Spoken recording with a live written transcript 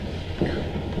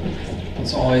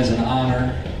It's always an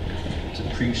honor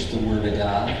to preach the Word of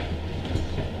God,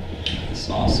 this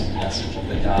awesome message of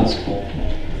the gospel,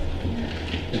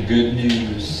 the good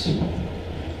news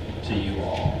to you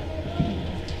all.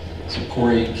 So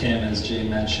Corey and Kim, as Jay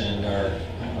mentioned, are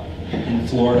in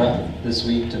Florida this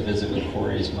week to visit with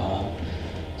Corey's mom.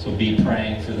 So be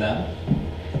praying for them.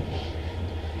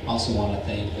 Also want to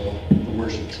thank the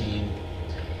worship team,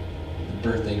 the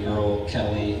birthday girl,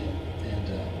 Kelly, and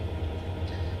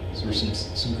so there were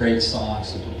some great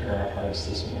songs to prepare our hearts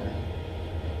this morning.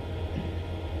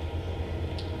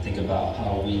 Think about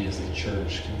how we as the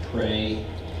church can pray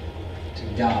to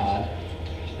God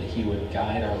that He would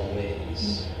guide our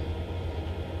ways.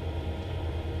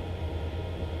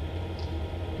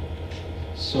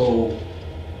 So,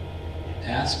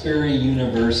 Asbury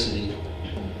University,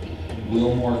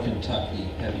 Wilmore, Kentucky.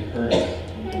 Have you heard of it?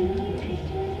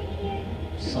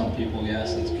 Some people,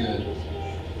 yes, that's good.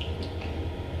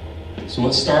 So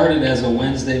what started as a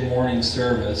Wednesday morning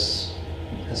service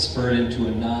has spurred into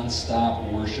a non-stop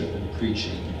worship and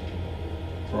preaching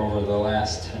for over the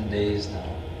last 10 days now.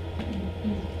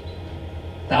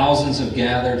 Thousands have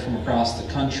gathered from across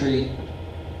the country,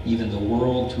 even the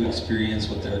world, to experience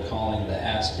what they're calling the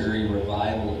Asbury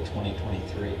Revival of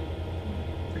 2023.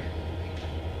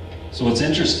 So what's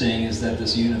interesting is that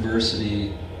this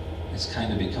university has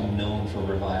kind of become known for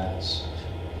revivals.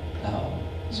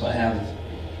 So I have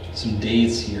some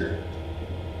dates here.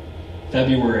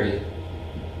 February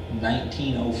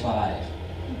 1905,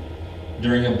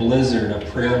 during a blizzard, a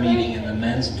prayer meeting in the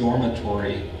men's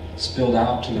dormitory spilled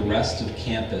out to the rest of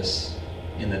campus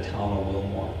in the town of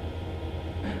Wilmore.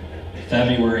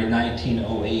 February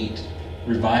 1908,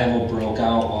 revival broke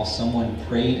out while someone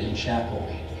prayed in chapel.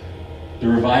 The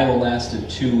revival lasted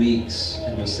 2 weeks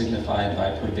and was signified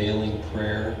by prevailing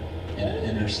prayer and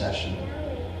intercession.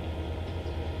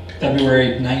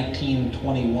 February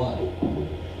 1921,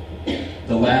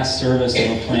 the last service of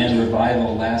a planned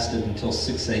revival lasted until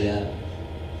 6 a.m.,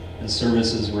 and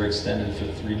services were extended for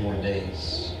 3 more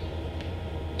days.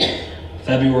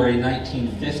 February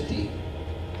 1950,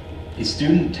 a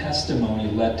student testimony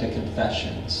led to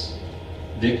confessions,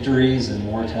 victories, and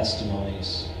more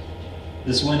testimonies.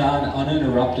 This went on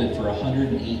uninterrupted for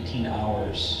 118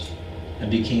 hours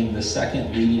and became the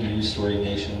second leading news story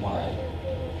nationwide.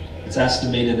 It's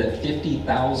estimated that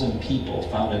 50,000 people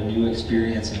found a new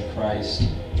experience in Christ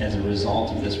as a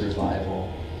result of this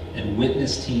revival, and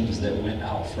witness teams that went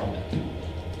out from it.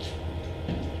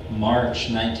 March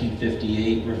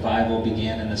 1958, revival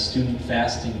began in a student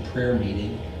fasting prayer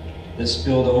meeting that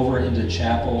spilled over into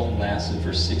chapel and lasted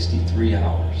for 63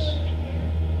 hours.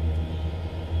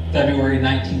 February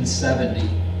 1970,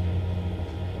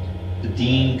 the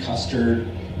Dean Custer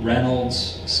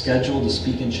Reynolds, scheduled to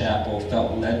speak in chapel,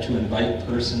 felt led to invite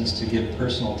persons to give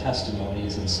personal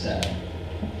testimonies instead.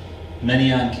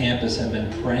 Many on campus had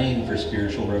been praying for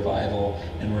spiritual revival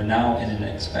and were now in an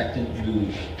expectant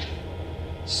mood.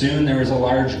 Soon there was a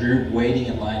large group waiting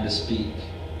in line to speak.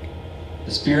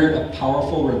 The spirit of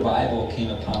powerful revival came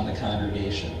upon the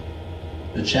congregation.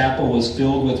 The chapel was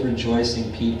filled with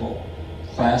rejoicing people.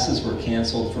 Classes were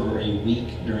canceled for a week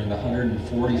during the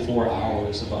 144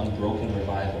 hours of unbroken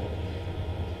revival.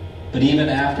 But even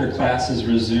after classes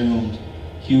resumed,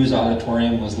 Hughes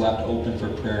Auditorium was left open for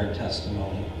prayer and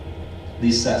testimony.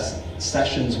 These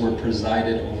sessions were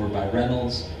presided over by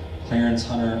Reynolds, Clarence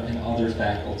Hunter, and other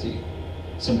faculty.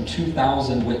 Some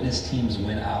 2,000 witness teams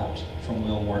went out from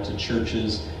Wilmore to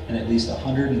churches and at least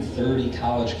 130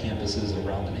 college campuses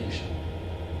around the nation.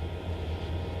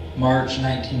 March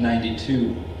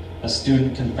 1992, a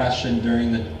student confession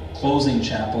during the closing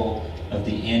chapel of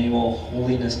the annual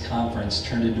Holiness Conference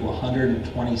turned into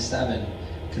 127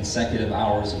 consecutive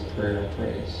hours of prayer and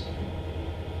praise.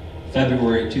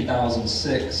 February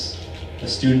 2006, a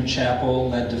student chapel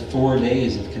led to 4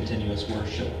 days of continuous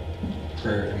worship,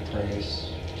 prayer, and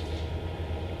praise.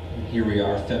 And here we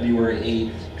are, February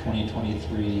 8th,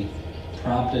 2023,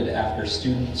 prompted after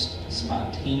students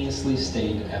spontaneously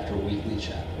stayed after weekly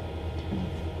chapel.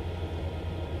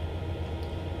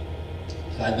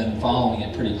 I've been following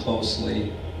it pretty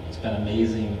closely. It's been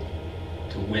amazing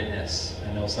to witness.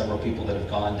 I know several people that have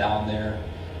gone down there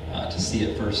to see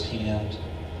it firsthand.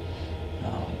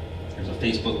 There's a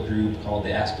Facebook group called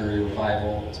the Asbury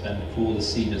Revival. It's been cool to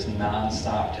see just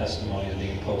non-stop testimonies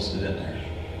being posted in there.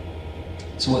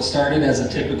 So what started as a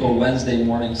typical Wednesday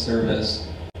morning service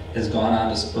has gone on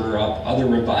to spur up other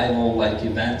revival-like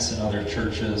events in other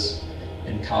churches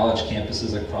and college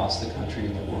campuses across the country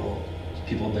and the world.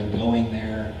 People have been going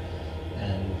there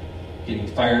and getting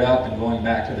fired up and going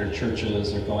back to their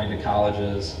churches or going to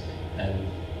colleges and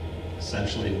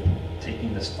essentially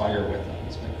taking this fire with them.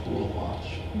 It's been cool to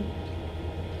watch.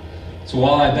 So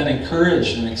while I've been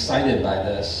encouraged and excited by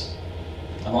this,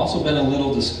 I've also been a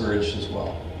little discouraged as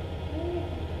well.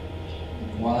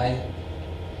 Why?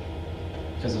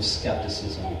 Because of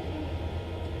skepticism.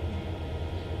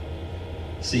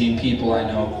 Seeing people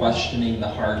I know questioning the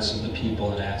hearts of the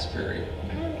people in Asbury,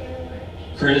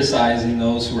 criticizing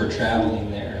those who are traveling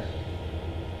there,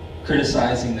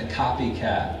 criticizing the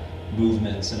copycat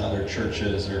movements in other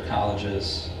churches or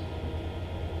colleges,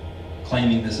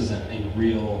 claiming this isn't a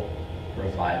real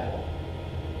revival.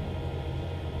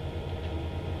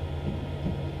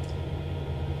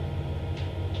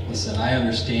 Listen, I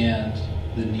understand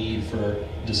the need for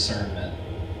discernment.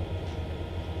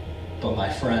 But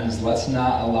my friends, let's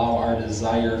not allow our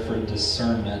desire for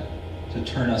discernment to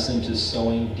turn us into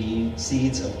sowing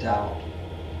seeds of doubt.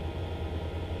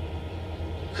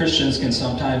 Christians can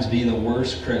sometimes be the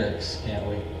worst critics, can't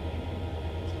we?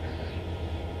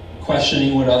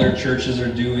 Questioning what other churches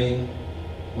are doing,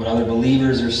 what other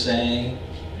believers are saying,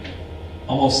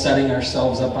 almost setting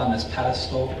ourselves up on this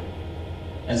pedestal,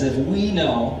 as if we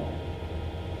know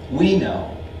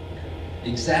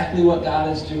exactly what God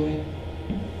is doing,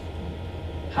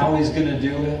 how He's going to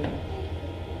do it,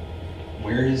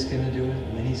 where He's going to do it,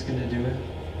 when He's going to do it.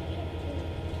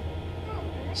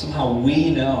 Somehow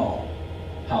we know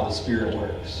how the Spirit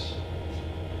works.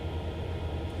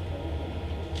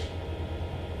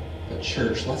 But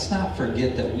church, let's not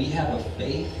forget that we have a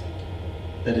faith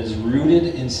that is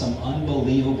rooted in some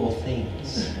unbelievable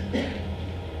things.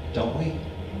 Don't we?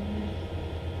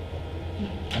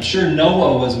 I'm sure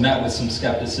Noah was met with some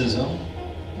skepticism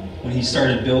when he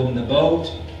started building the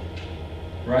boat,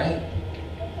 right?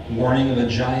 Warning of a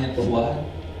giant flood.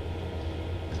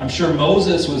 I'm sure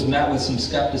Moses was met with some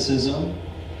skepticism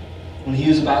when he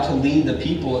was about to lead the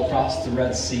people across the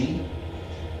Red Sea.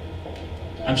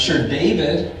 I'm sure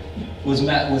David was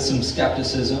met with some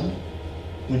skepticism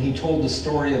when he told the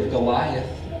story of Goliath.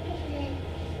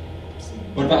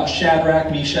 What about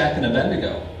Shadrach, Meshach, and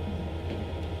Abednego?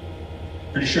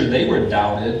 Pretty sure they were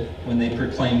doubted when they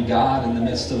proclaimed God in the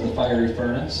midst of the fiery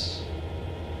furnace.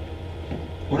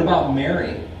 What about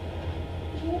Mary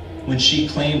when she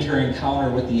claimed her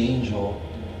encounter with the angel,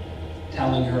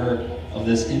 telling her of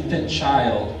this infant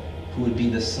child who would be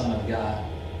the Son of God?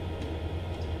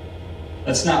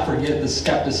 Let's not forget the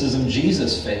skepticism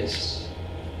Jesus faced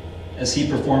as He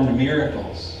performed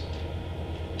miracles,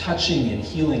 touching and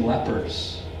healing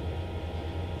lepers,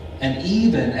 and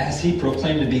even as He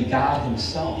proclaimed to be God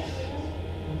Himself.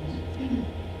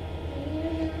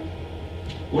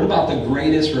 What about the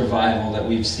greatest revival that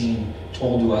we've seen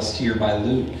told to us here by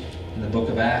Luke in the book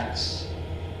of Acts?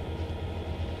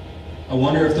 I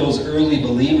wonder if those early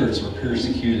believers were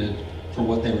persecuted for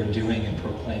what they were doing and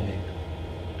proclaiming.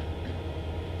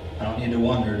 I don't need to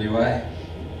wonder, do I?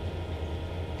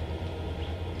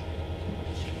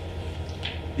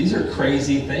 These are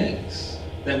crazy things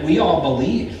that we all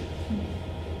believe,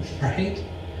 right?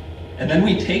 And then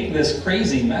we take this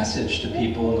crazy message to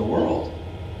people in the world.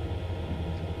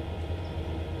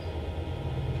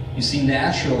 You see,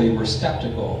 naturally we're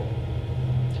skeptical.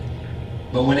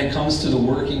 But when it comes to the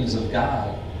workings of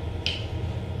God,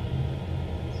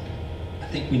 I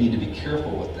think we need to be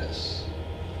careful with this.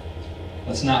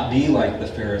 Let's not be like the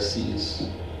Pharisees,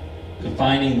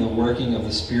 confining the working of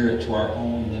the Spirit to our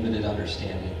own limited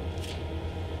understanding.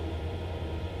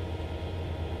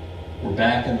 We're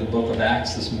back in the book of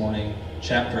Acts this morning,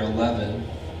 chapter 11,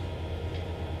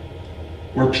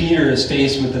 where Peter is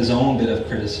faced with his own bit of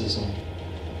criticism.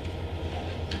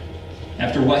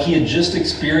 After what he had just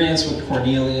experienced with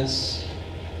Cornelius,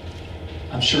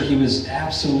 I'm sure he was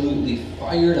absolutely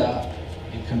fired up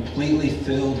and completely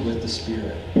filled with the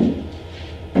Spirit.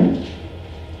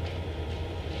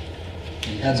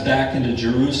 He heads back into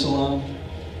Jerusalem,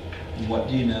 and what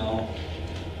do you know?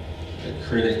 The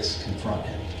critics confront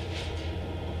him.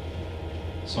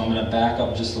 So I'm going to back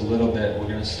up just a little bit. We're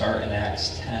going to start in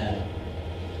Acts 10,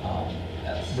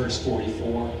 at verse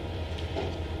 44.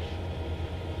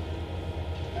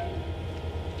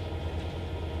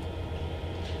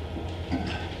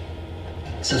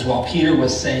 It says, while Peter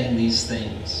was saying these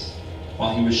things,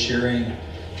 while he was sharing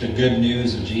the good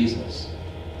news of Jesus,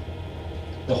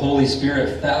 the Holy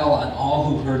Spirit fell on all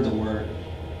who heard the word.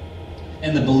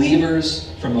 And the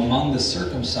believers from among the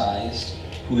circumcised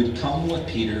who had come with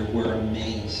Peter were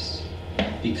amazed,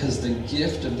 because the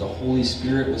gift of the Holy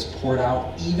Spirit was poured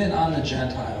out even on the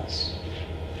Gentiles.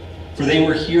 For they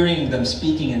were hearing them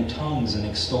speaking in tongues and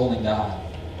extolling God.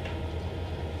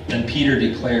 Then Peter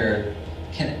declared,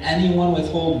 "Can anyone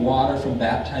withhold water from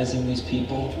baptizing these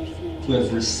people who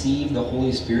have received the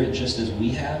Holy Spirit just as we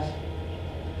have?"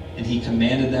 And he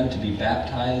commanded them to be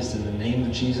baptized in the name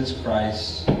of Jesus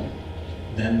Christ.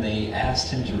 Then they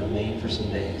asked him to remain for some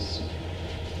days.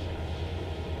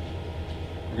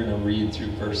 We're going to read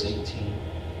through verse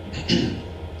 18.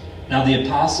 Now the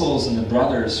apostles and the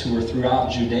brothers who were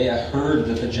throughout Judea heard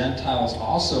that the Gentiles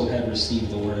also had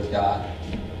received the word of God.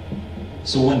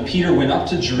 So when Peter went up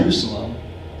to Jerusalem,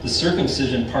 the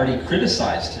circumcision party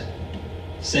criticized him,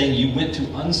 saying, "You went to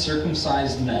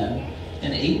uncircumcised men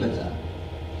and ate with them."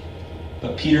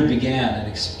 But Peter began and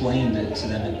explained it to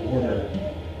them in order.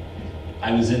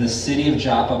 "I was in the city of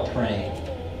Joppa praying,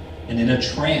 and in a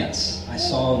trance I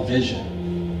saw a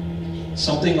vision,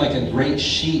 something like a great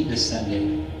sheet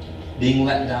descending, being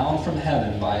let down from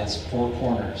heaven by its four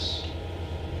corners.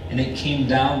 And it came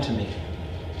down to me.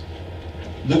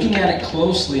 Looking at it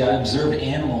closely, I observed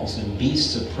animals and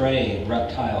beasts of prey and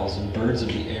reptiles and birds of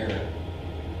the air.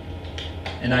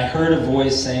 And I heard a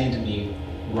voice saying to me,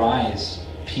 'Rise,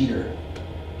 Peter,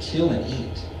 kill and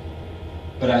eat.'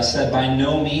 But I said, 'By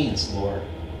no means, Lord,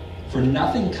 for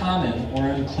nothing common or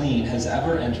unclean has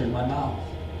ever entered my mouth.'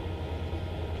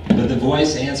 But the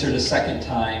voice answered a second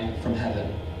time from heaven,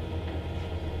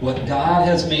 'What God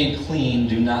has made clean,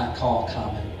 do not call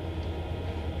common.'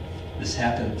 This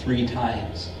happened 3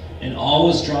 times, and all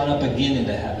was drawn up again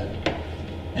into heaven.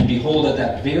 And behold, at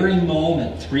that very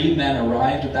moment 3 men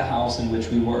arrived at the house in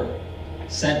which we were,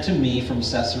 sent to me from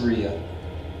Caesarea.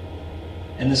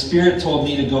 And the Spirit told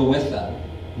me to go with them,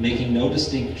 making no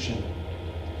distinction.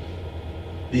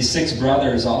 These 6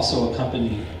 brothers also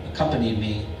accompanied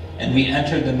me, and we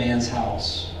entered the man's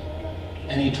house.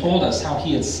 And he told us how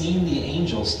he had seen the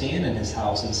angel stand in his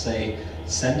house and say,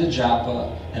 'Send to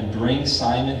Joppa and bring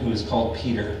Simon, who is called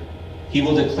Peter. He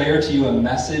will declare to you a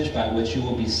message by which you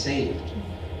will be saved,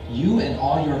 you and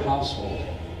all your household.'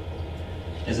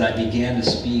 As I began to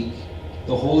speak,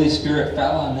 the Holy Spirit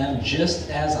fell on them just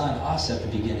as on us at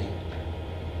the beginning.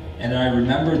 And I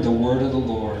remembered the word of the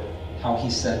Lord, how he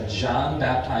said, 'John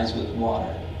baptized with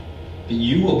water, but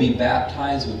you will be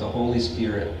baptized with the Holy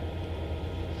Spirit.'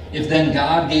 If then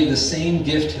God gave the same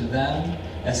gift to them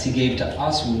as he gave to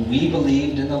us when we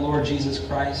believed in the Lord Jesus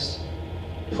Christ,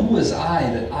 who was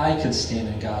I that I could stand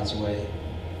in God's way?"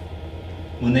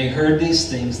 When they heard these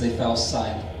things, they fell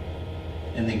silent,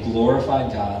 and they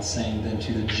glorified God, saying, "Then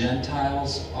to the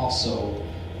Gentiles also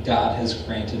God has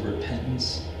granted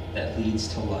repentance that leads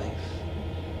to life."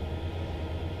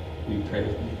 Will you pray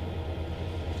with me?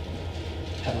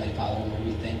 Heavenly Father, Lord,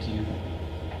 we thank you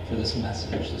for this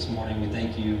message this morning. We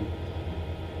thank you,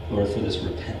 Lord, for this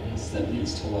repentance that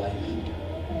leads to life.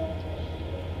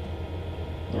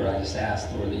 Lord, I just ask,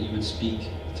 Lord, that you would speak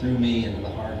through me into the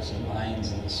hearts and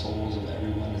minds and the souls of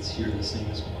everyone that's here listening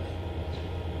this morning.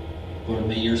 Lord,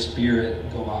 may your Spirit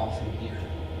go out from here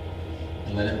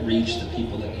and let it reach the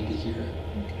people that need to hear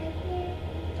it.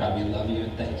 God, we love you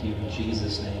and thank you in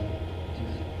Jesus' name.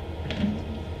 Amen.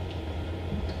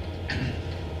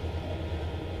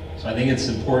 So I think it's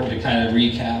important to kind of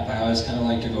recap. I always kind of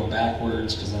like to go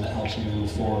backwards because then it helps me move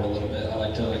forward a little bit. I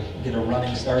like to get a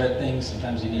running start at things.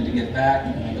 Sometimes you need to get back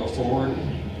and then go forward.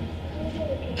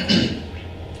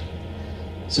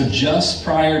 So just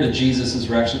prior to Jesus'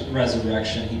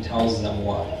 resurrection, he tells them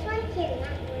what?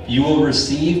 "You will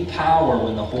receive power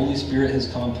when the Holy Spirit has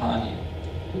come upon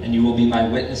you, and you will be my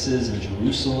witnesses in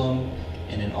Jerusalem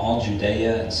and in all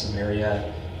Judea and Samaria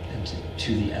and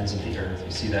to the ends of the earth."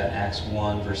 We see that in Acts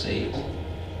 1, verse 8.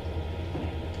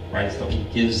 Right? So he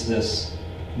gives this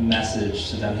message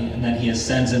to them, and then he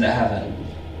ascends into heaven.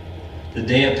 The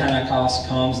day of Pentecost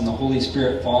comes, and the Holy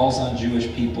Spirit falls on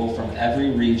Jewish people from every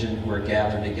region who are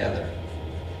gathered together.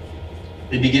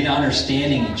 They begin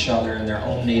understanding each other in their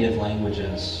own native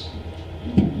languages.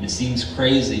 It seems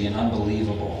crazy and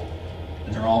unbelievable,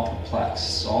 and they're all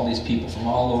perplexed. All these people from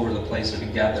all over the place are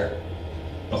together.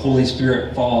 The Holy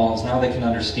Spirit falls. Now they can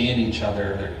understand each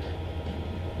other.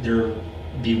 They're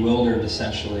bewildered,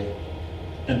 essentially.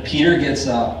 And Peter gets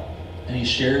up, and he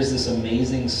shares this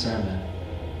amazing sermon.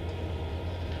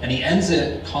 And he ends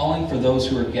it calling for those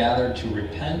who are gathered to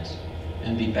repent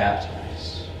and be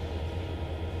baptized.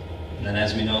 And then,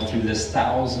 as we know, through this,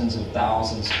 thousands of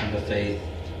thousands come to faith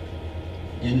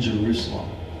in Jerusalem.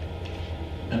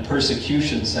 And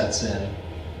persecution sets in,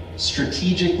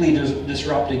 strategically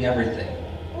disrupting everything,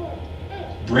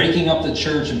 breaking up the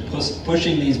church and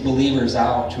pushing these believers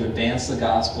out to advance the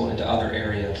gospel into other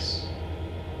areas.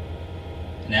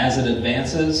 And as it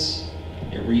advances,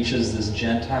 it reaches this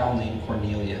Gentile named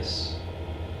Cornelius,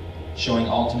 showing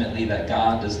ultimately that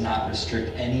God does not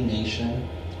restrict any nation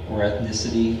or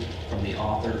ethnicity from the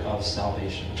author of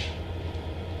salvation.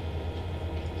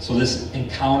 So this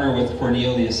encounter with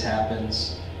Cornelius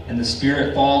happens, and the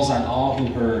Spirit falls on all who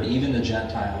heard, even the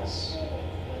Gentiles.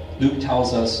 Luke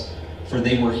tells us, for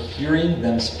they were hearing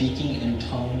them speaking in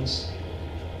tongues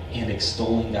and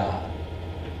extolling God.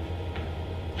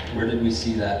 Where did we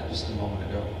see that just a moment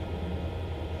ago?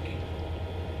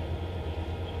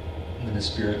 When the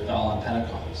Spirit fell on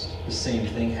Pentecost, the same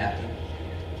thing happened.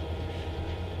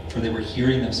 For they were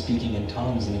hearing them speaking in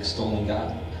tongues and extolling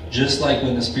God. Just like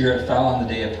when the Spirit fell on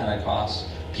the day of Pentecost,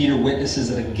 Peter witnesses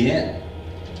it again,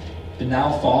 but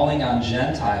now falling on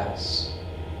Gentiles,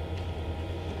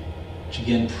 which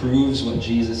again proves what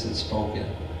Jesus had spoken.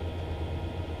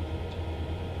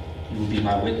 You will be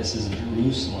my witnesses in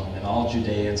Jerusalem and all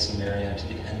Judea and Samaria and to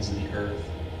the ends of the earth.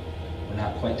 We're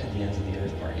not quite to the ends of the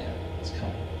earth part yet. It's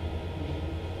coming.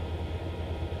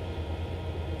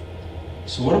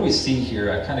 So what do we see here?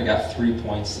 I kind of got 3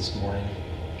 points this morning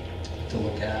to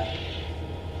look at.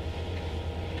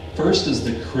 First is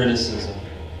the criticism.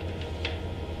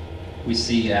 We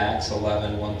see Acts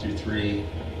 11, 1 through 3.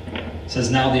 It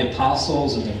says, now the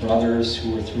apostles and the brothers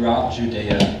who were throughout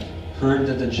Judea heard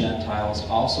that the Gentiles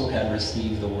also had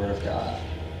received the word of God.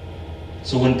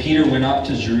 So when Peter went up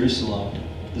to Jerusalem,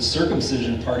 the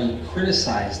circumcision party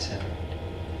criticized him,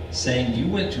 saying, you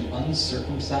went to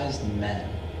uncircumcised men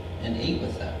and ate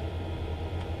with them.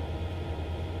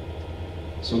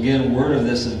 So again, word of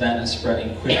this event is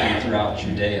spreading quickly throughout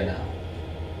Judea now.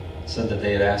 It said that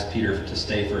they had asked Peter to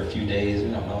stay for a few days. We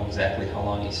don't know exactly how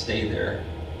long he stayed there.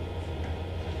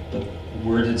 But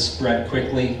word had spread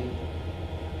quickly.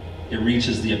 It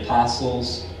reaches the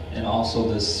apostles and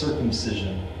also the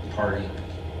circumcision party.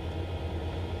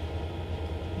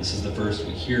 This is the first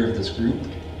we hear of this group,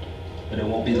 but it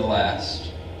won't be the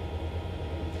last.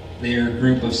 They are a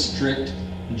group of strict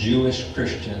Jewish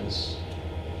Christians,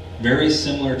 very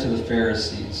similar to the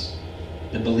Pharisees,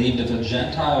 that believed if a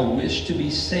Gentile wished to be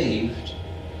saved,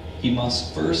 he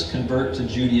must first convert to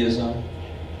Judaism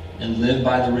and live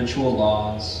by the ritual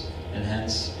laws and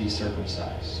hence be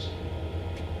circumcised.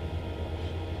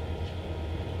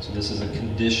 So this is a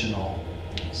conditional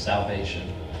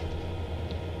salvation.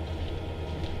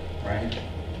 Right?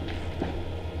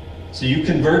 So you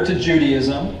convert to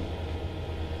Judaism,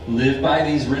 live by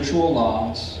these ritual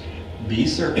laws, be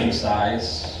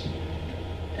circumcised,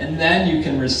 and then you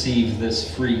can receive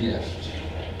this free gift.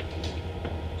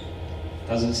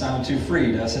 Doesn't sound too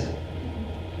free, does it?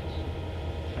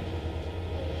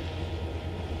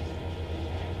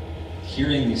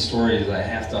 Hearing these stories,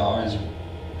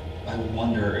 I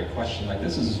wonder a question like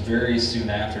this is very soon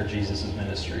after Jesus'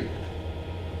 ministry,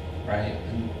 right?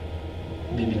 And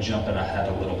maybe jumping ahead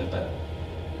a little bit, but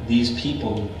these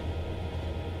people,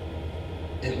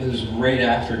 it was right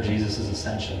after Jesus'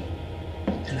 ascension,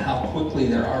 and how quickly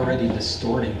they're already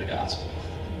distorting the gospel.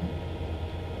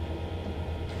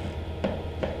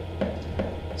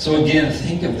 So again,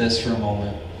 think of this for a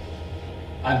moment.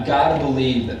 I've got to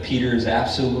believe that Peter is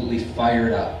absolutely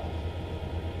fired up.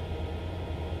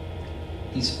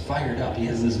 He's fired up. He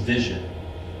has this vision,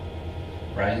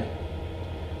 right?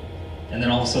 And then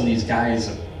all of a sudden these guys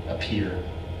appear.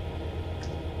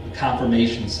 The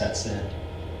confirmation sets in.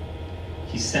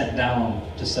 He's sent down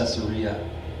to Caesarea.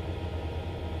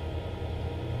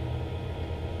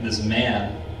 This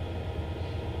man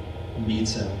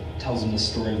meets him, tells him the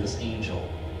story of this angel.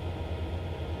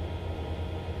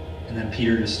 And then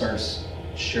Peter just starts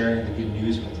sharing the good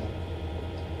news with him.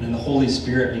 And then the Holy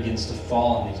Spirit begins to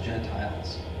fall on these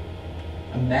Gentiles.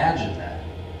 Imagine that.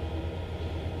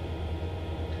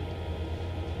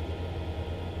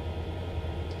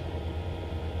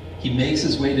 He makes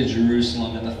his way to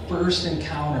Jerusalem, and the first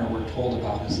encounter we're told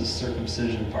about is this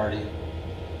circumcision party.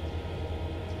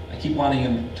 I keep wanting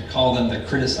him to call them the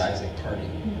criticizing party.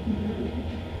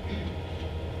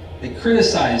 They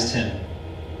criticized him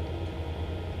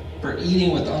for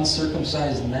eating with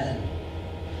uncircumcised men.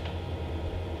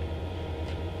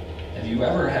 Have you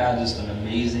ever had just an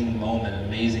amazing moment, an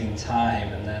amazing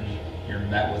time, and then you're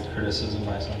met with criticism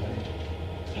by somebody?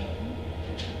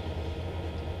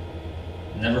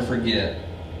 Never forget,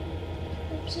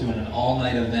 I was doing an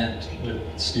all-night event with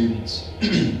students.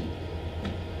 I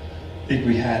think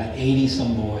we had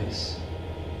 80-some boys,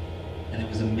 and it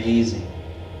was amazing.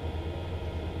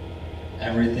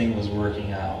 Everything was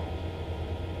working out.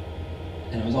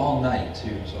 And it was all night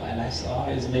too, and I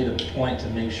always made a point to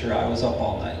make sure I was up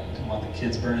all night. Didn't want the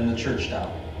kids burning the church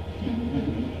down.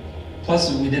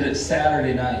 Plus, we did it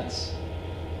Saturday nights.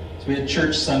 So we had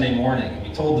church Sunday morning, and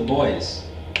we told the boys,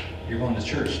 you're going to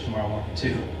church tomorrow morning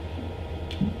too.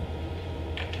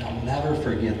 And I'll never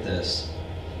forget this.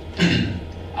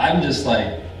 I'm just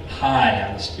like high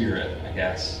on the Spirit, I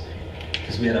guess.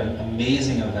 because we had an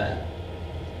amazing event.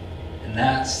 And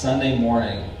that Sunday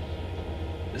morning,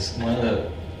 this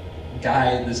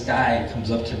guy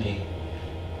comes up to me,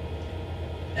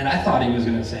 and I thought he was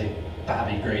going to say,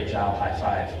 "Bobby, great job, high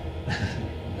five."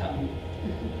 No,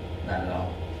 not at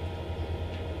all.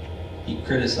 He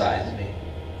criticized me.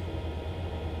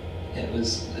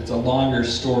 It's a longer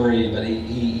story, but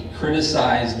he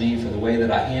criticized me for the way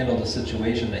that I handled a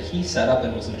situation that he set up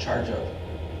and was in charge of.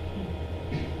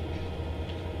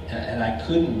 And I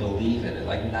couldn't believe it. It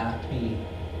like knocked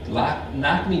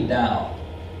me down,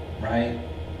 right?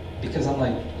 Because I'm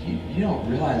like, you don't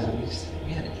realize that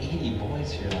we had 80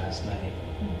 boys here last night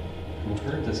who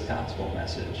heard this gospel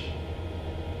message.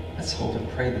 Let's hope and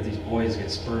pray that these boys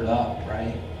get spurred up,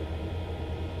 right?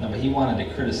 No, but he wanted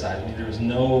to criticize me. There was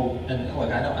no, and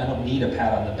look, I don't need a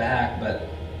pat on the back, but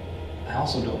I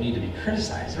also don't need to be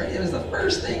criticized, right? It was the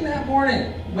first thing that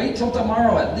morning. Wait till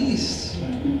tomorrow at least.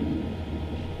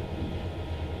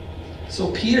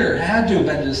 So Peter had to have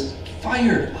been just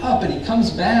fired up, and he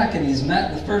comes back and he's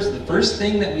met the first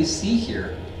thing that we see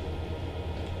here.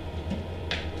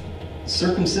 The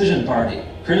circumcision party,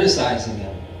 criticizing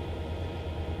him.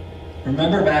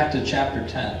 Remember back to chapter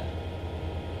 10.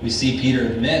 We see Peter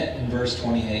admit in verse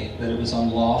 28 that it was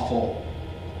unlawful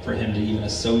for him to even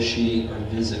associate or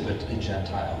visit with a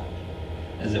Gentile,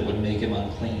 as it would make him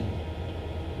unclean.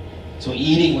 So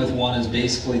eating with one is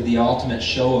basically the ultimate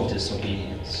show of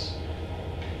disobedience,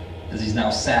 as he's now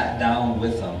sat down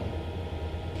with them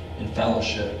in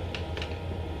fellowship.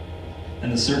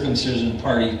 And the circumcision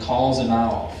party calls him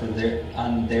out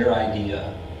on their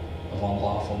idea of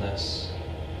unlawfulness.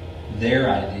 Their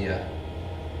idea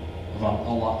of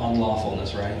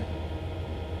unlawfulness, right?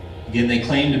 Again, they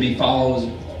claim to be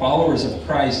followers of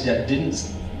Christ, yet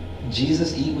didn't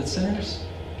Jesus eat with sinners?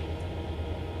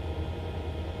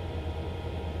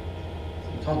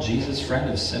 We call Jesus friend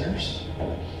of sinners?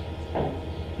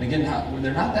 And again,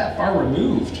 they're not that far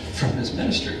removed from this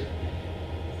ministry.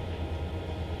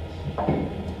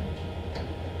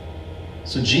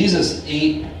 So Jesus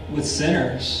ate with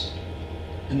sinners,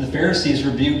 and the Pharisees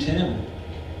rebuked him.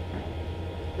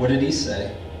 What did he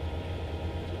say?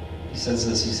 He says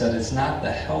this, he said, "It's not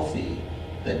the healthy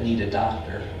that need a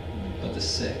doctor, but the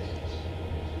sick."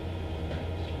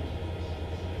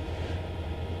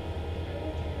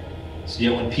 So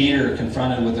yet when Peter,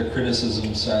 confronted with their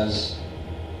criticism, says,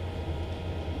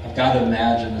 I've got to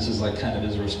imagine this is like kind of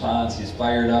his response. He's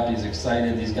fired up, he's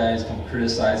excited, these guys come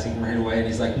criticizing him right away, and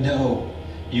he's like, "No,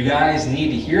 you guys need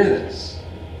to hear this.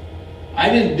 I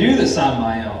didn't do this on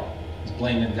my own." He's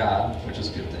blaming God, which is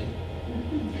a good thing.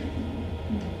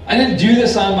 "I didn't do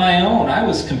this on my own. I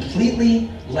was completely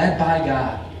led by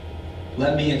God.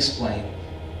 Let me explain."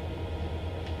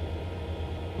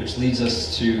 Which leads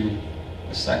us to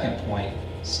the second point,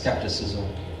 skepticism.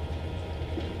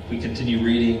 We continue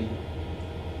reading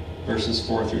verses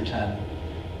 4 through 10.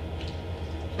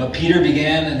 "But Peter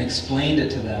began and explained it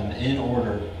to them in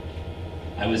order.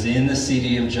 I was in the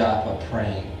city of Joppa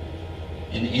praying,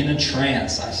 and in a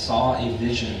trance I saw a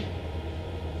vision,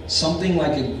 something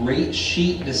like a great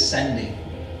sheet descending,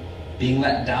 being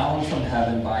let down from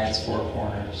heaven by its four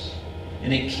corners.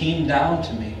 And it came down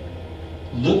to me.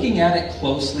 Looking at it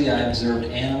closely, I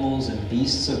observed animals and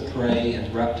beasts of prey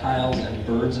and reptiles and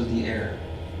birds of the air.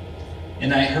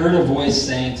 And I heard a voice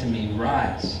saying to me,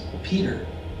 'Rise, Peter,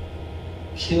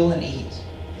 kill and eat.'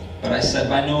 But I said,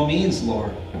 'By no means,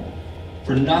 Lord,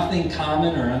 for nothing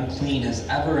common or unclean has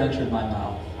ever entered my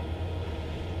mouth.'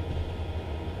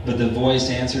 But the voice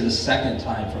answered a second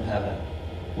time from heaven,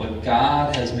 'What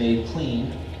God has made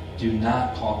clean, do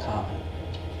not call common.'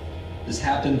 This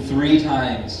happened 3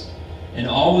 times, and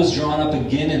all was drawn up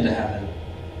again into heaven.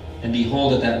 And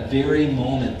behold, at that very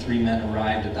moment 3 men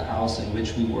arrived at the house in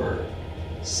which we were,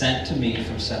 sent to me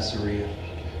from Caesarea.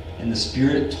 And the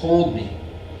Spirit told me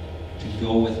to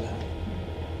go with them,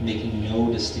 making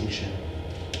no distinction."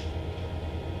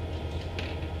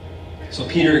 So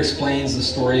Peter explains the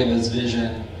story of his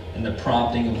vision and the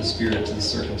prompting of the Spirit to the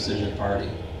circumcision party.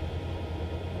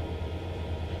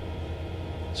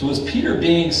 So was Peter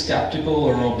being skeptical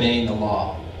or obeying the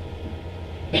law?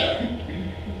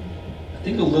 I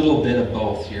think a little bit of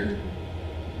both here.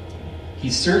 He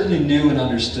certainly knew and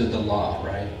understood the law,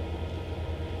 right?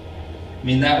 I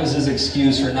mean, that was his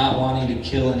excuse for not wanting to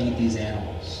kill and eat these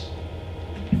animals.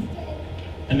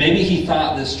 And maybe he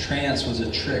thought this trance was a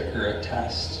trick or a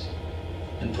test,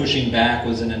 and pushing back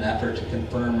was in an effort to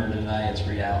confirm or deny its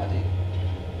reality.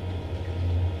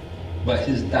 But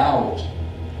his doubt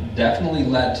definitely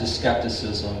led to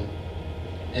skepticism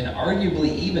and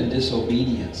arguably even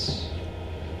disobedience.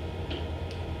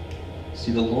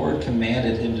 See, the Lord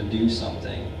commanded him to do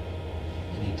something,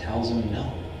 and he tells him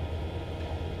no.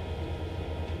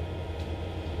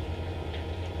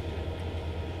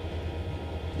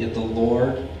 Yet the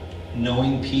Lord,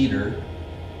 knowing Peter,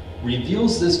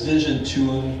 reveals this vision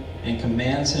to him and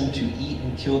commands him to eat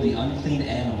and kill the unclean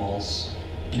animals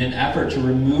in an effort to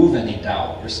remove any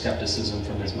doubt or skepticism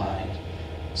from his mind,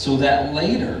 so that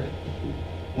later,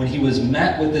 when he was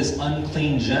met with this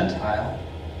unclean Gentile,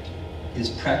 his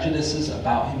prejudices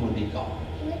about him would be gone.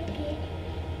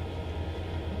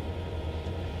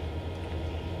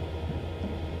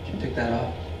 Did you pick that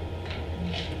up?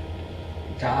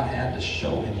 God had to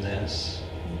show him this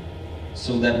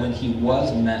so that when he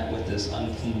was met with this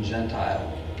unclean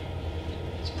Gentile,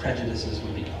 his prejudices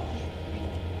would be gone.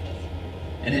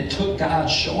 And it took God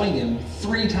showing him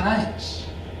 3 times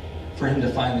for him to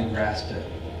finally grasp it.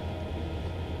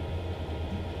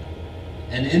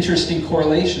 An interesting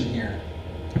correlation here.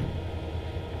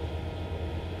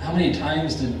 How many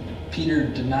times did Peter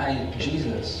deny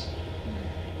Jesus?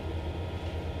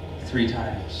 3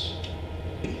 times.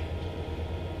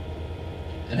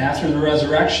 And after the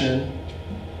resurrection,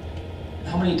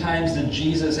 how many times did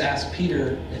Jesus ask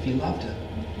Peter if he loved him?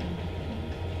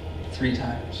 3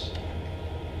 times.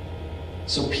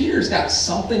 So Peter's got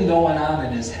something going on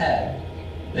in his head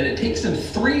that it takes him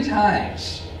 3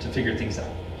 times to figure things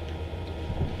out.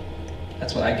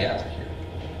 That's what I gather here.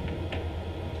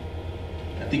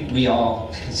 I think we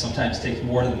all sometimes take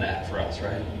more than that for us,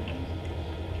 right?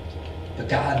 But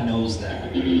God knows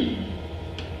that.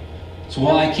 So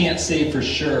while I can't say for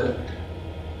sure,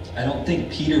 I don't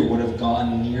think Peter would have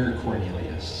gone near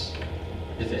Cornelius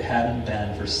if it hadn't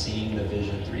been for seeing the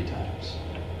vision 3 times.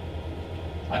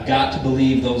 I've got to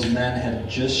believe those men had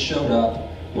just showed up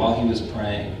while he was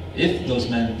praying. If those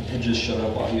men had just showed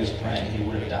up while he was praying, he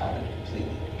would have doubted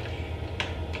completely.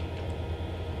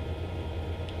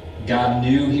 God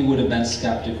knew he would have been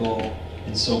skeptical,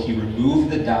 and so he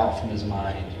removed the doubt from his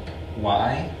mind.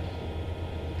 Why?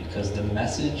 Because the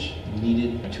message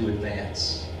needed to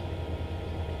advance.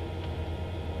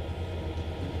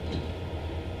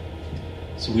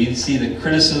 So we see the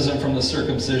criticism from the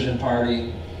circumcision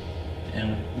party,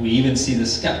 and we even see the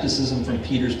skepticism from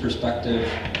Peter's perspective.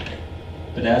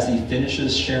 But as he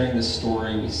finishes sharing this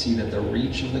story, we see that the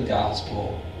reach of the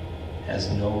gospel has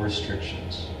no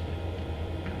restrictions.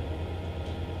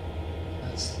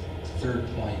 That's the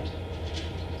 3rd point.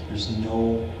 There's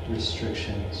no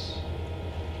restrictions.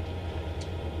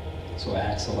 So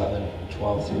Acts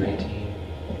 11:12 through 18.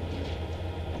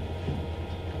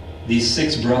 These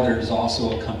 6 brothers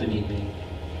also accompanied me,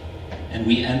 and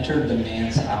we entered the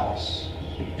man's house.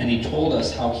 And he told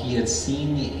us how he had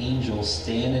seen the angel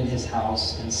stand in his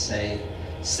house and say,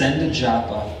 "Send to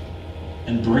Joppa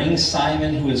and bring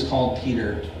Simon, who is called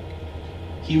Peter.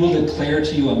 He will declare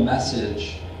to you a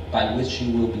message by which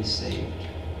you will be saved,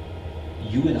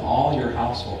 you and all your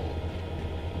household."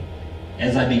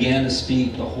 As I began to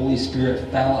speak, the Holy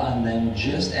Spirit fell on them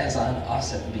just as on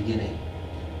us at the beginning.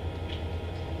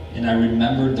 And I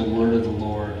remembered the word of the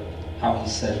Lord, how he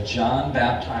said, "John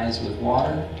baptized with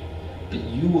water, but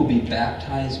you will be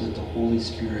baptized with the Holy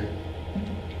Spirit."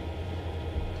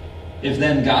 If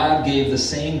then God gave the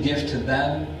same gift to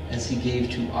them as he gave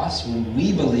to us when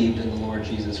we believed in the Lord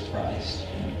Jesus Christ,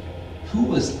 who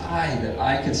was I that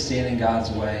I could stand in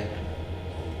God's way?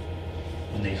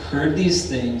 When they heard these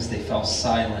things, they fell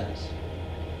silent,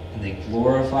 and they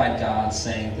glorified God,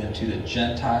 saying that to the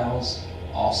Gentiles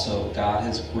also God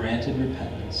has granted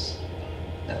repentance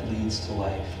that leads to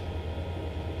life.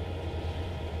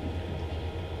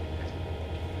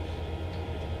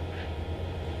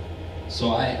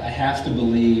 So I have to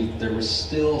believe there was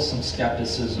still some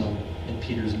skepticism in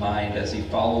Peter's mind as he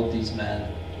followed these men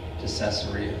to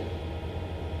Caesarea.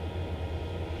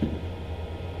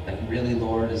 Like, really,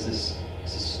 Lord, is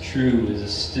this true? Is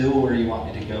this still where you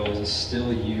want me to go? Is this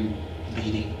still you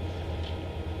leading?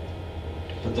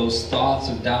 But those thoughts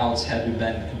of doubts had to have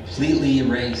been completely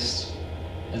erased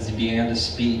as he began to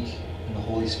speak, and the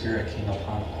Holy Spirit came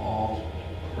upon all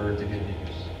who heard the good news.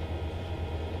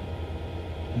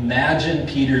 Imagine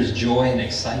Peter's joy and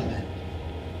excitement.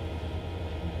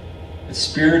 It's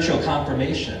spiritual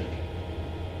confirmation.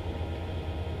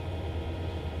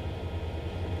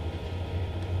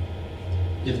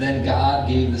 If then God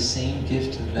gave the same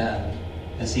gift to them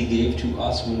as he gave to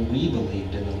us when we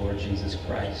believed in the Lord Jesus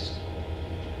Christ,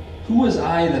 who was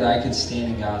I that I could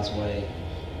stand in God's way?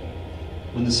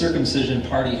 When the circumcision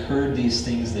party heard these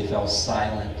things, they fell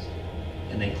silent,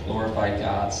 and they glorified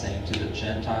God, saying, to the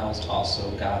Gentiles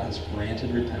also God has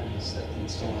granted repentance that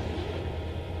leads to life.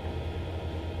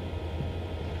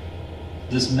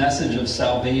 This message of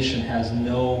salvation has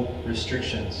no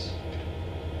restrictions.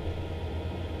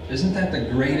 Isn't that the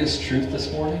greatest truth this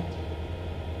morning?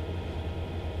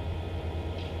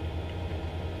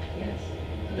 Yes.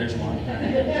 There's one.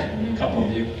 A couple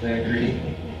of you, they agree.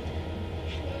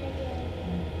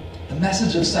 The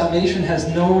message of salvation has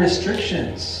no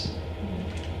restrictions.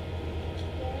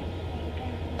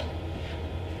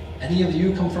 Any of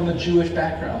you come from a Jewish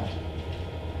background?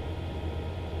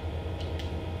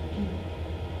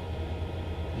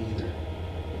 Me either.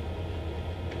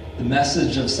 The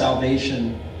message of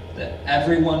salvation, that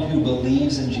everyone who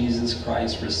believes in Jesus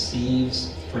Christ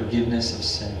receives forgiveness of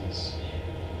sins.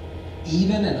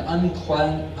 Even an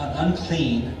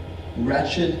unclean,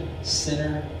 wretched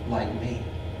sinner like me.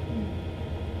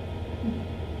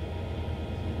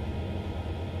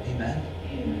 Amen?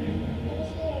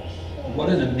 What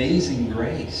an amazing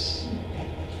grace.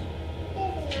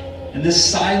 And this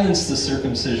silenced the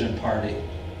circumcision party,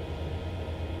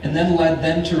 and then led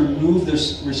them to remove the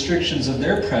restrictions of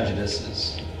their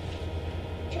prejudices,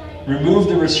 remove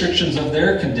the restrictions of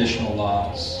their conditional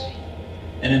laws,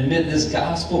 and admit this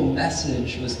gospel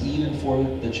message was even for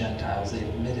the Gentiles. They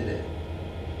admitted it.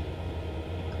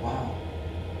 Wow.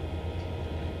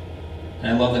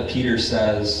 And I love that Peter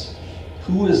says,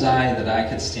 "Who was I that I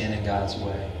could stand in God's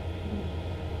way?"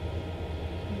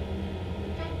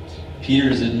 Peter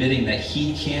is admitting that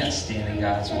he can't stand in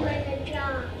God's way.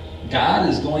 God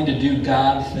is going to do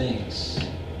God things,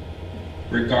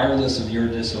 regardless of your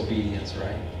disobedience,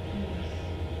 right?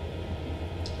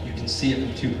 You can see it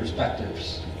from two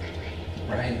perspectives,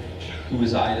 right? Who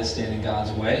was I to stand in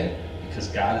God's way? Because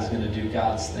God is going to do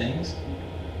God's things.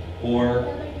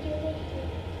 Or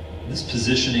this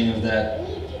positioning of that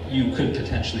you could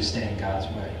potentially stand in God's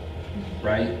way,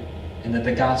 right? And that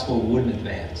the gospel wouldn't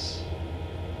advance.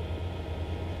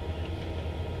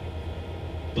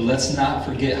 But let's not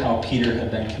forget how Peter had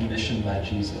been commissioned by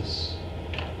Jesus.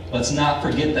 Let's not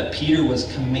forget that Peter was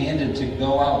commanded to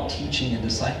go out teaching and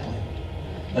discipling.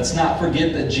 Let's not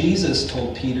forget that Jesus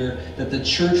told Peter that the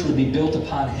church would be built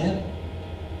upon him,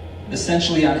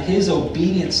 essentially on his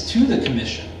obedience to the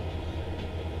commission,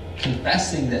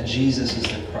 confessing that Jesus is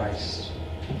the Christ.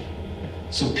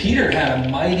 So Peter had a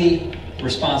mighty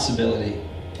responsibility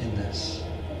in this.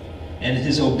 And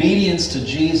his obedience to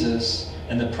Jesus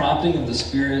and the prompting of the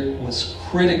Spirit was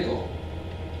critical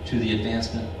to the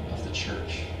advancement of the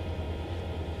church.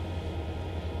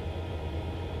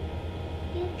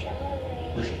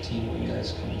 Worship team, will you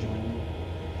guys come join me?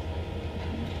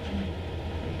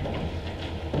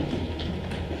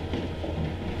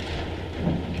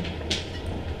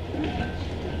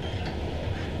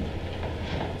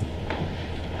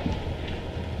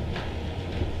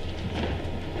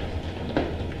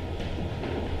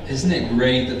 Isn't it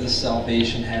great that the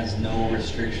salvation has no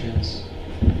restrictions?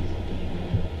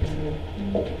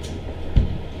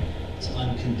 It's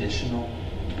unconditional.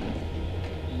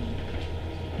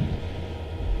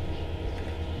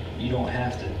 You don't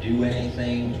have to do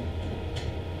anything.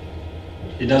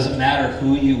 It doesn't matter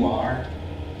who you are.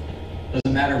 It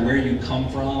doesn't matter where you come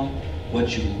from,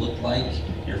 what you look like,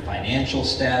 your financial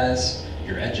status,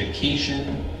 your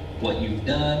education, what you've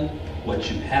done,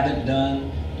 what you haven't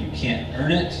done. You can't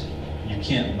earn it. You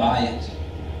can't buy it.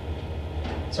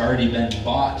 It's already been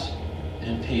bought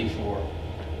and paid for.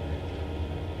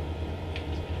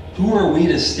 Who are we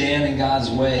to stand in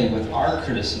God's way with our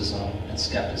criticism and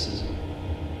skepticism?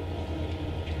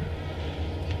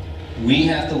 We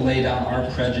have to lay down our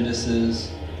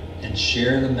prejudices and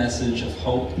share the message of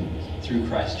hope through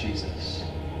Christ Jesus.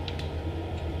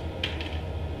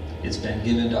 It's been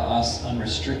given to us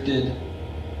unrestricted,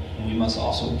 and we must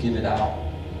also give it out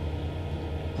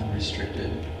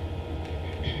unrestricted.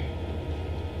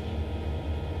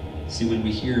 See, when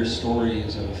we hear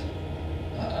stories of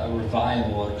a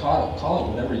revival, or call it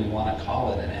whatever you want to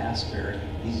call it in Asbury,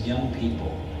 these young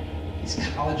people, these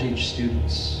college-age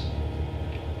students,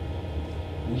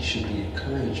 we should be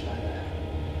encouraged by that.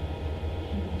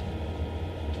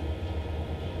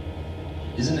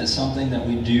 Isn't it something that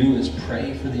we do is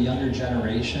pray for the younger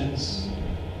generations?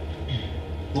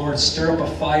 Lord, stir up a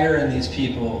fire in these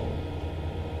people.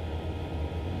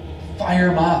 Fire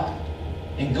them up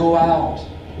and go out.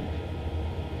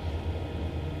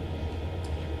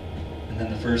 And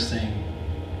then the first thing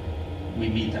we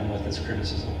meet them with is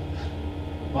criticism.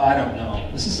 Well, I don't know.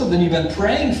 This is something you've been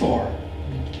praying for.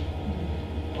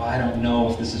 Well, I don't know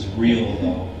if this is real,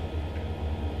 though.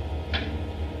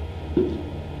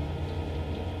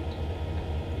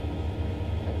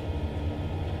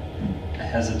 I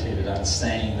hesitated on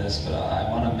saying this, but I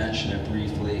want to mention it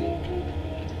briefly.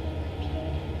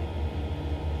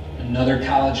 Another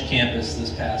college campus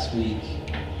this past week,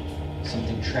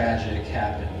 something tragic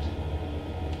happened.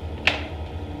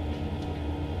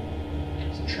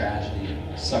 It's a tragedy.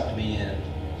 It sucked me in.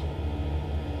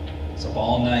 It's up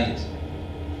all night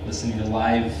listening to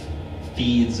live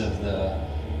feeds of the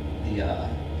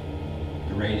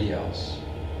radios.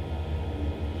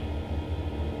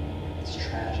 It's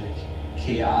tragic,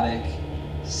 chaotic,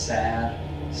 sad,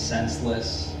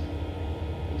 senseless,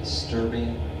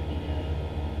 disturbing.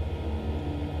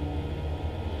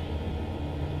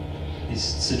 These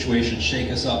situations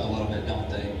shake us up a little bit, don't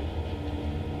they?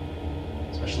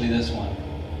 Especially this one,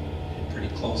 pretty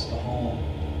close to home.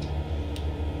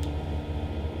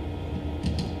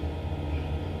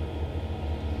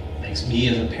 Makes me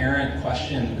as a parent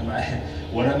question,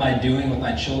 what am I doing with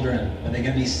my children? Are they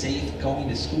going to be safe going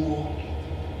to school?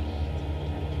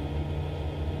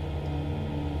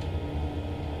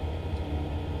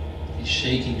 These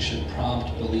shakings should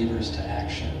prompt believers to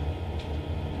action.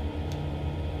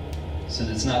 So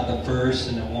it's not the first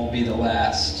and it won't be the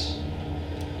last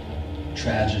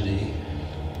tragedy.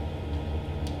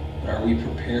 But are we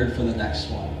prepared for the next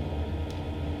one?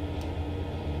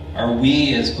 Are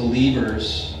we as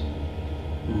believers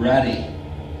ready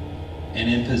and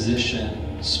in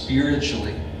position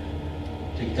spiritually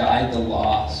to guide the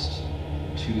lost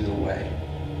to the way?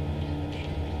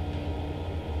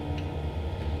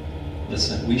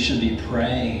 Listen, we should be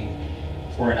praying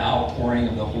for an outpouring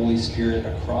of the Holy Spirit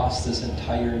across this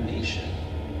entire nation,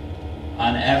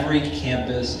 on every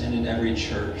campus and in every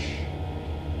church.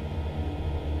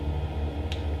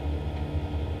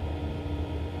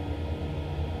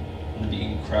 It would be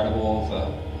incredible if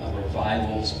a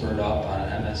revival spurred up on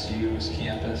MSU's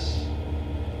campus.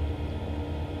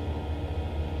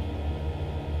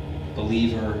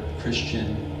 Believer,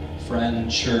 Christian, friend,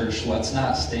 church, let's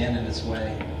not stand in its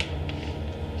way.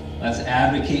 Let's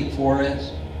advocate for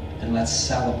it and let's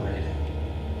celebrate it.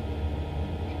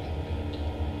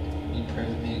 You pray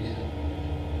with me again.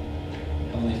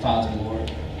 Heavenly Father,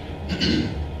 Lord,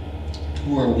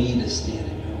 who are we to stand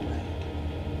in your way?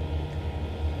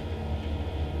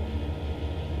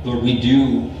 Lord, we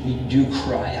do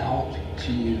cry out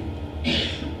to you.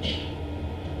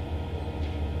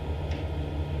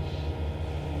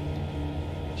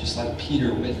 Just like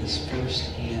Peter witnessed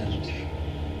firsthand.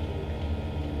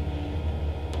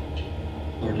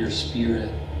 Lord, your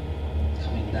Spirit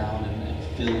coming down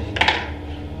and filling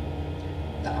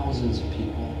thousands of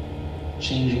people,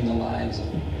 changing the lives of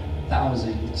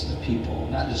thousands of people,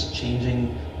 not just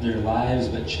changing their lives,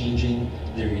 but changing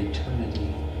their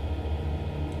eternity.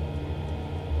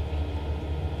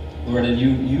 Lord, and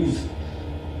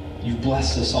you've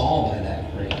blessed us all by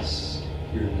that grace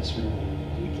here in this room.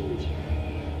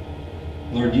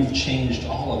 Lord, you've changed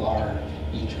all of our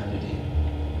eternity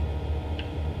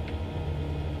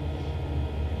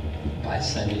by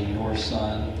sending your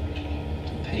Son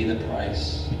to pay the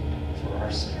price for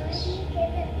our sins.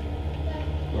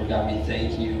 Lord God, we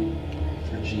thank you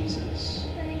for Jesus.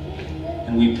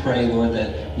 And we pray, Lord,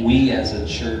 that we as a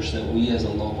church, that we as a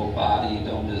local body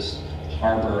don't just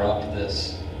harbor up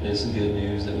this good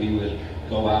news, that we would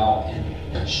go out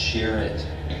and share it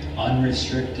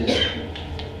unrestricted.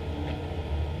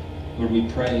 Lord, we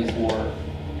pray for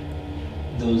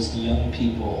those young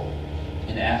people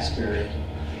in Asbury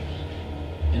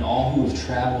and all who have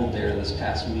traveled there this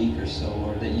past week or so,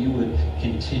 Lord, that you would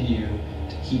continue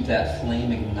to keep that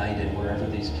flame ignited wherever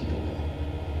these people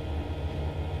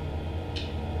go.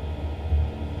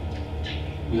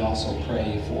 We also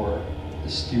pray for the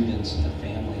students and the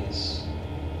families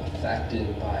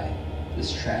affected by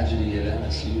this tragedy at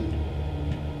MSU.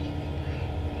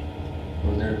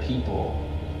 Lord, there are people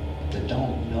that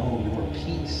don't know your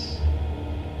peace,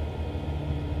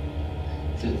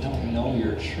 that don't know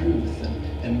your truth.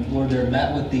 And Lord, they're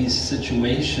met with these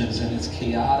situations and it's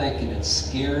chaotic and it's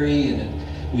scary and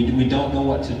we don't know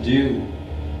what to do.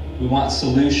 We want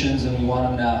solutions and we want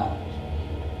them now.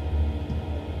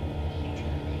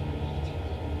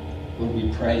 Lord,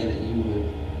 we pray that you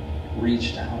would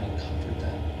reach down and comfort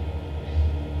them.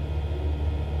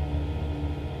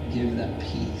 Give them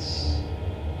peace.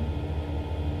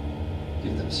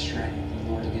 Give them strength. And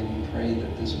Lord, again, we pray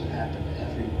that this would happen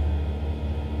everywhere.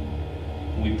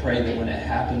 And we pray that when it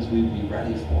happens, we would be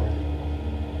ready for it.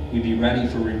 We'd be ready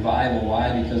for revival.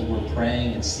 Why? Because we're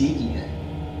praying and seeking it.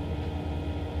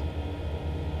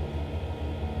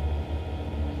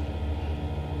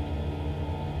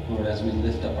 Lord, as we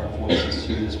lift up our voices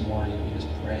to you this morning, we just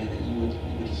pray that you would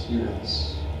hear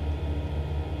us.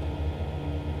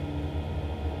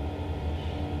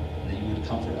 That you would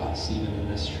comfort us even in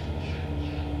this church.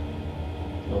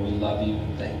 Lord, we love you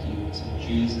and thank you. It's in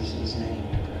Jesus'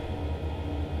 name.